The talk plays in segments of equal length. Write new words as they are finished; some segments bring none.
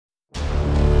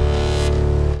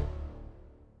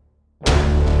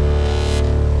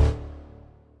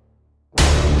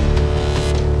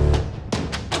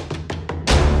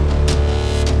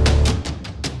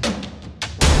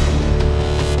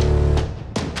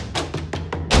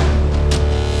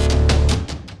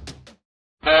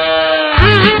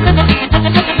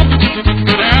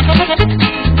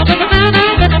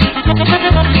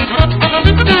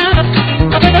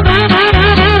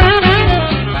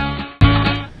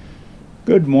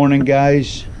Good morning,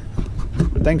 guys.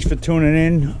 Thanks for tuning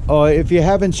in. If you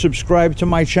haven't subscribed to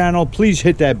my channel, please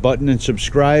hit that button and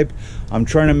subscribe. I'm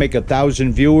trying to make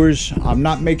 1,000 viewers. I'm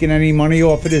not making any money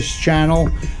off of this channel.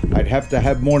 I'd have to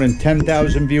have more than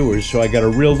 10,000 viewers, so I got a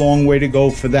real long way to go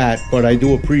for that, but I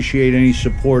do appreciate any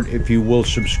support if you will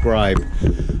subscribe.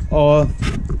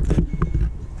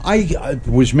 I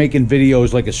was making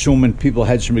videos like assuming people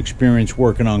had some experience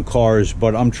working on cars,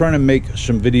 but I'm trying to make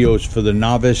some videos for the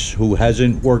novice who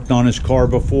hasn't worked on his car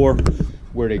before,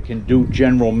 where they can do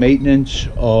general maintenance.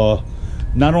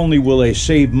 Not only will they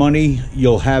save money,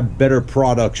 you'll have better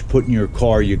products put in your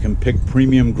car. You can pick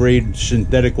premium grade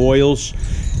synthetic oils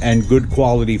and good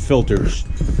quality filters.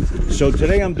 So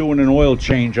today I'm doing an oil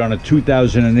change on a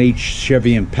 2008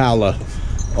 Chevy Impala.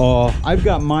 I've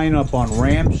got mine up on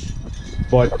ramps,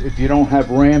 but if you don't have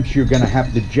ramps, you're gonna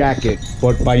have to jack it.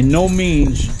 But by no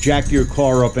means jack your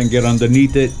car up and get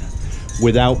underneath it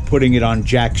without putting it on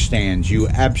jack stands. You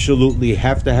absolutely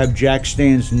have to have jack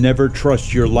stands. Never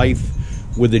trust your life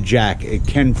with a jack. It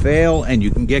can fail and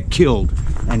you can get killed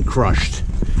and crushed.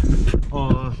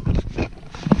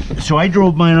 So I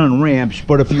drove mine on ramps,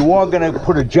 but if you are gonna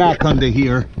put a jack under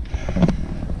here,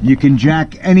 you can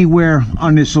jack anywhere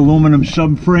on this aluminum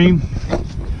subframe.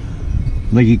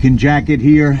 Like you can jack it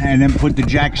here and then put the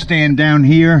jack stand down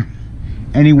here,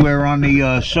 anywhere on the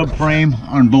subframe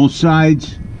on both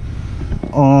sides.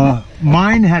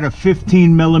 Mine had a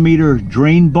 15mm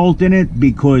drain bolt in it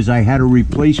because I had a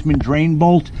replacement drain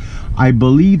bolt. I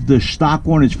believe the stock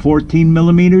one is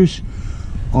 14mm.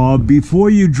 Before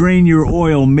you drain your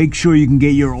oil, make sure you can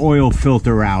get your oil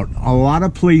filter out. A lot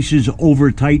of places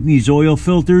over tighten these oil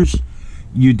filters.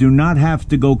 You do not have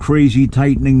to go crazy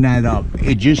tightening that up.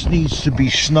 It just needs to be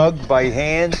snugged by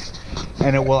hand,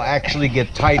 and it will actually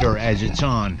get tighter as it's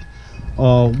on.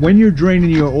 When you're draining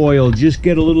your oil, just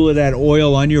get a little of that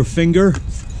oil on your finger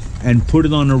and put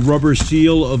it on the rubber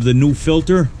seal of the new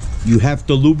filter. You have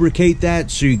to lubricate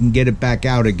that so you can get it back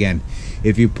out again.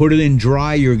 If you put it in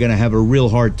dry, you're gonna have a real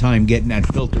hard time getting that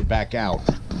filter back out.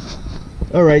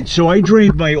 All right, so I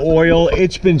drained my oil.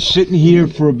 It's been sitting here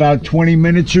for about 20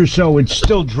 minutes or so. It's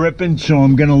still dripping, so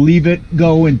I'm gonna leave it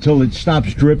go until it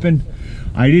stops dripping.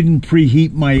 I didn't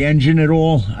preheat my engine at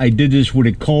all. I did this with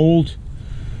it cold.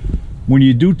 When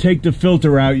you do take the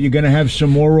filter out, you're gonna have some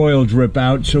more oil drip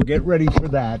out, so get ready for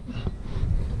that.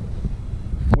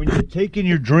 When you're taking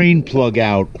your drain plug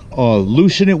out,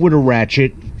 loosen it with a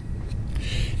ratchet.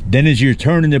 Then as you're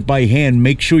turning it by hand,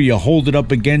 make sure you hold it up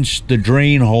against the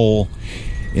drain hole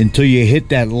until you hit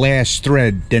that last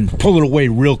thread. Then pull it away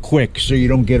real quick so you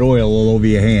don't get oil all over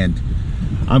your hand.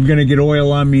 I'm gonna get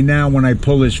oil on me now when I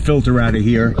pull this filter out of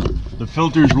here. The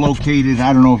filter is located,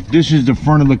 I don't know if this is the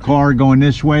front of the car going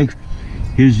this way.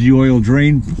 Here's the oil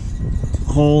drain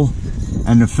hole,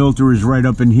 and the filter is right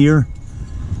up in here.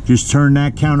 Just turn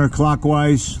that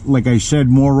counterclockwise. Like I said,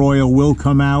 more oil will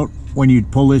come out when you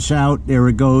pull this out. There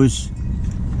it goes.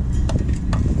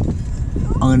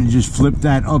 I'm gonna just flip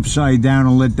that upside down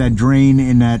and let that drain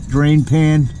in that drain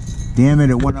pan. Damn it,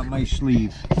 it went up my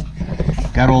sleeve.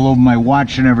 Got all over my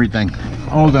watch and everything.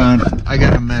 Hold on, I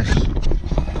got a mess.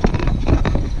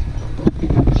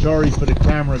 Sorry for the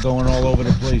camera going all over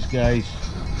the place, guys.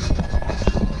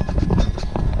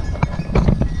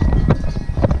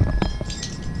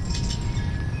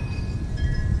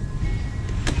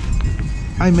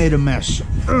 I made a mess.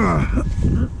 Ugh.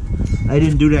 I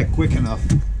didn't do that quick enough,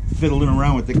 fiddling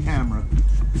around with the camera.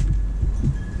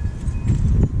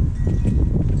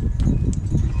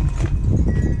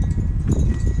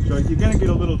 So you're gonna get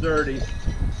a little dirty.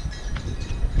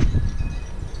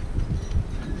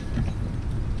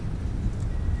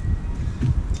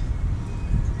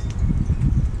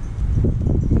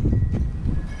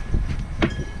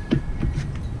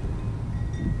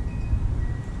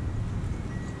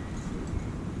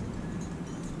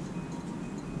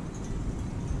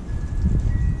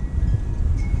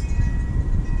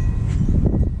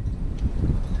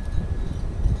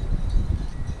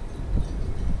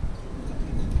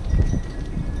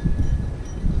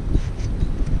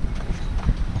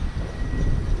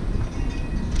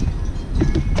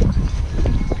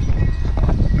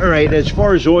 Alright, as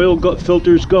far as oil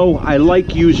filters go, I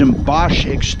like using Bosch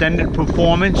Extended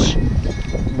Performance,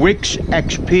 Wix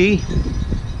XP,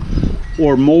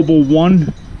 or Mobile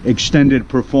One Extended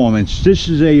Performance. This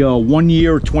is a 1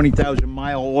 year, 20,000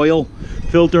 mile oil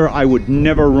filter. I would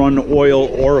never run oil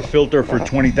or a filter for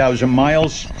 20,000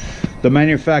 miles. The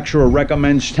manufacturer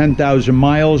recommends 10,000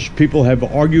 miles. People have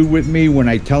argued with me when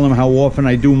I tell them how often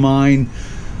I do mine.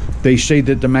 They say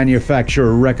that the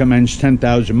manufacturer recommends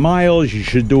 10,000 miles. You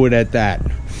should do it at that.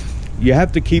 you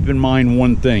have to keep in mind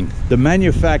one thing. The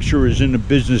manufacturer is in the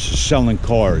business of selling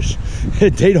cars.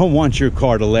 They don't want your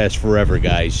car to last forever,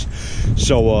 guys.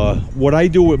 So what I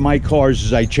do with my cars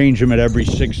is I change them at every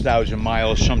 6,000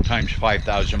 miles, sometimes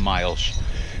 5,000 miles.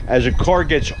 As a car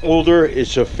gets older,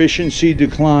 its efficiency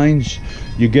declines.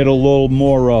 You get a little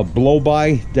more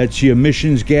blow-by. That's the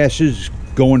emissions gases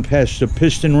going past the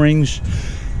piston rings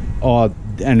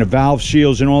and the valve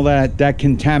seals and all that. That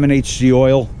contaminates the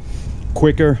oil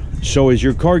quicker. So as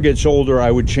your car gets older,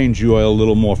 I would change the oil a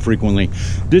little more frequently.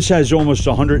 This has almost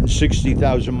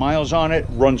 160,000 miles on it.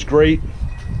 Runs great.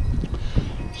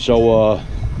 So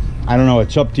I don't know,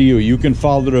 it's up to you. You can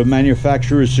follow the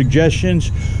manufacturer's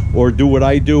suggestions or do what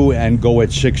I do and go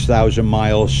at 6,000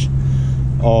 miles.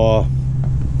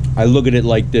 I look at it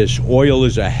like this. Oil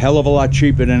is a hell of a lot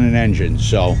cheaper than an engine,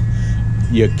 so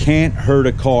you can't hurt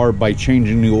a car by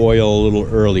changing the oil a little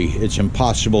early. It's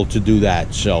impossible to do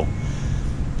that. So,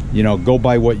 you know, go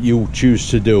by what you choose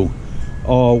to do.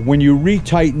 When you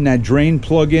retighten that drain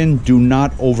plug-in, do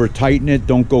not over tighten it.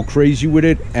 Don't go crazy with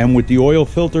it. And with the oil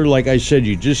filter, like I said,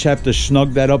 you just have to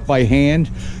snug that up by hand.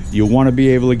 You want to be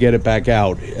able to get it back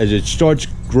out. As it starts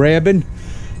grabbing,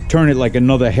 turn it like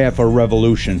another half a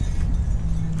revolution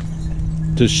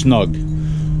to snug.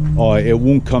 It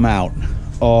won't come out.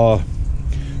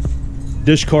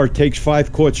 This car takes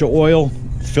 5 quarts of oil.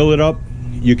 Fill it up.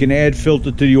 You can add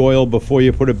filter to the oil before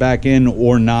you put it back in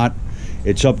or not.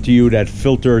 It's up to you. That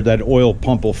filter, that oil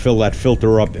pump will fill that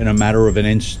filter up in a matter of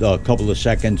a couple of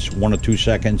seconds, 1 or 2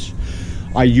 seconds.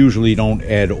 I usually don't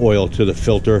add oil to the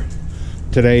filter.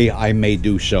 Today I may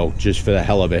do so just for the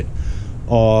hell of it.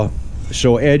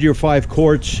 So add your 5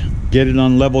 quarts, get it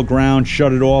on level ground,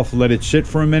 shut it off, let it sit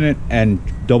for a minute, and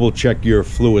double check your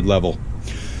fluid level.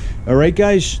 All right,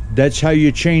 guys, that's how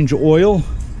you change oil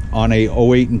on a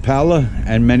 08 Impala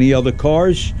and many other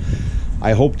cars.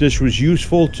 I hope this was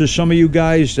useful to some of you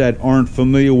guys that aren't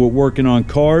familiar with working on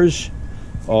cars.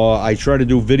 I try to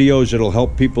do videos that'll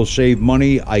help people save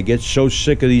money. I get so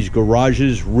sick of these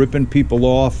garages ripping people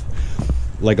off,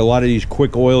 like a lot of these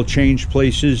quick oil change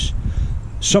places.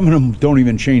 Some of them don't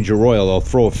even change your oil. They'll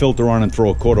throw a filter on and throw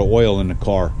a quart of oil in the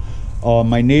car.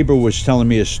 My neighbor was telling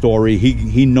me a story.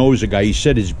 He knows a guy. He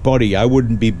said his buddy, I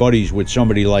wouldn't be buddies with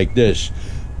somebody like this,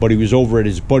 but he was over at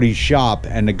his buddy's shop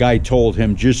and the guy told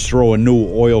him, just throw a new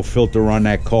oil filter on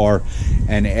that car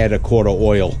and add a quart of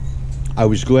oil. I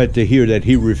was glad to hear that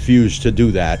he refused to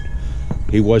do that.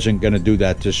 He wasn't going to do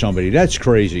that to somebody. That's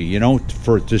crazy, you know.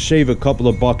 To save a couple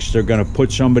of bucks, they're going to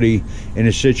put somebody in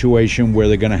a situation where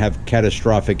they're going to have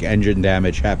catastrophic engine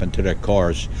damage happen to their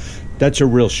cars. That's a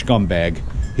real scumbag.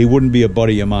 He wouldn't be a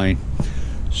buddy of mine.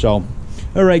 So,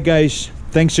 all right, guys.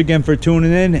 Thanks again for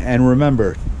tuning in. And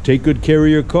remember, take good care of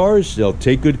your cars. They'll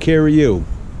take good care of you.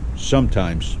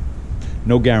 Sometimes.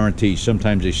 No guarantee.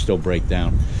 Sometimes they still break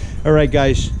down. All right,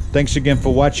 guys. Thanks again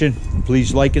for watching.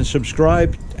 Please like and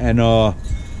subscribe and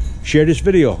share this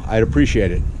video. I'd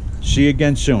appreciate it. See you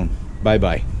again soon.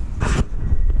 Bye-bye.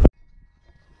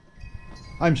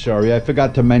 I'm sorry, I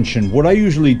forgot to mention, what I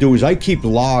usually do is I keep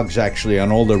logs actually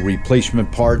on all the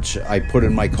replacement parts I put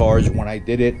in my cars when I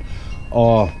did it.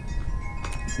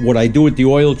 What I do with the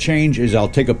oil change is I'll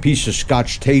take a piece of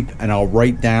Scotch tape and I'll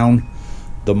write down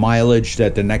the mileage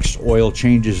that the next oil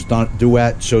change is due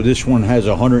at. So this one has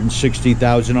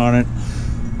 160,000 on it.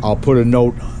 I'll put a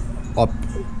note up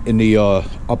in the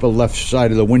upper left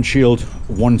side of the windshield,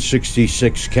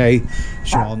 166K,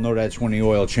 so I'll know that's when the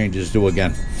oil change is due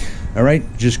again. All right,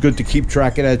 just good to keep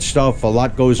track of that stuff. A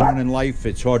lot goes on in life.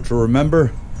 It's hard to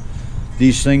remember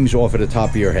these things off at the top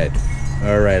of your head.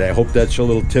 All right, I hope that's a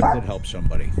little tip that helps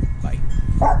somebody. Bye.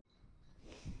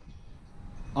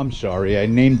 I'm sorry, I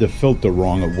named the filter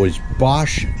wrong. It was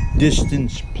Bosch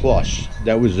Distance Plus.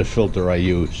 That was the filter I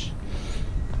use.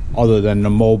 Other than the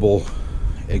mobile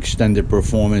extended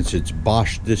performance, it's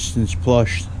Bosch Distance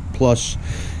Plus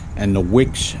and the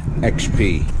Wix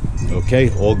XP. Okay,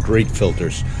 all great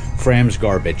filters. Fram's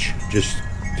garbage. Just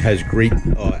has great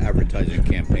advertising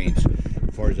campaigns.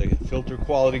 As far as the filter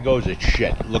quality goes, it's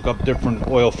shit. Look up different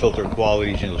oil filter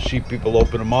qualities and you'll see people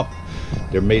open them up.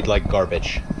 They're made like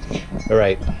garbage. All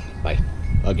right, bye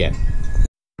again.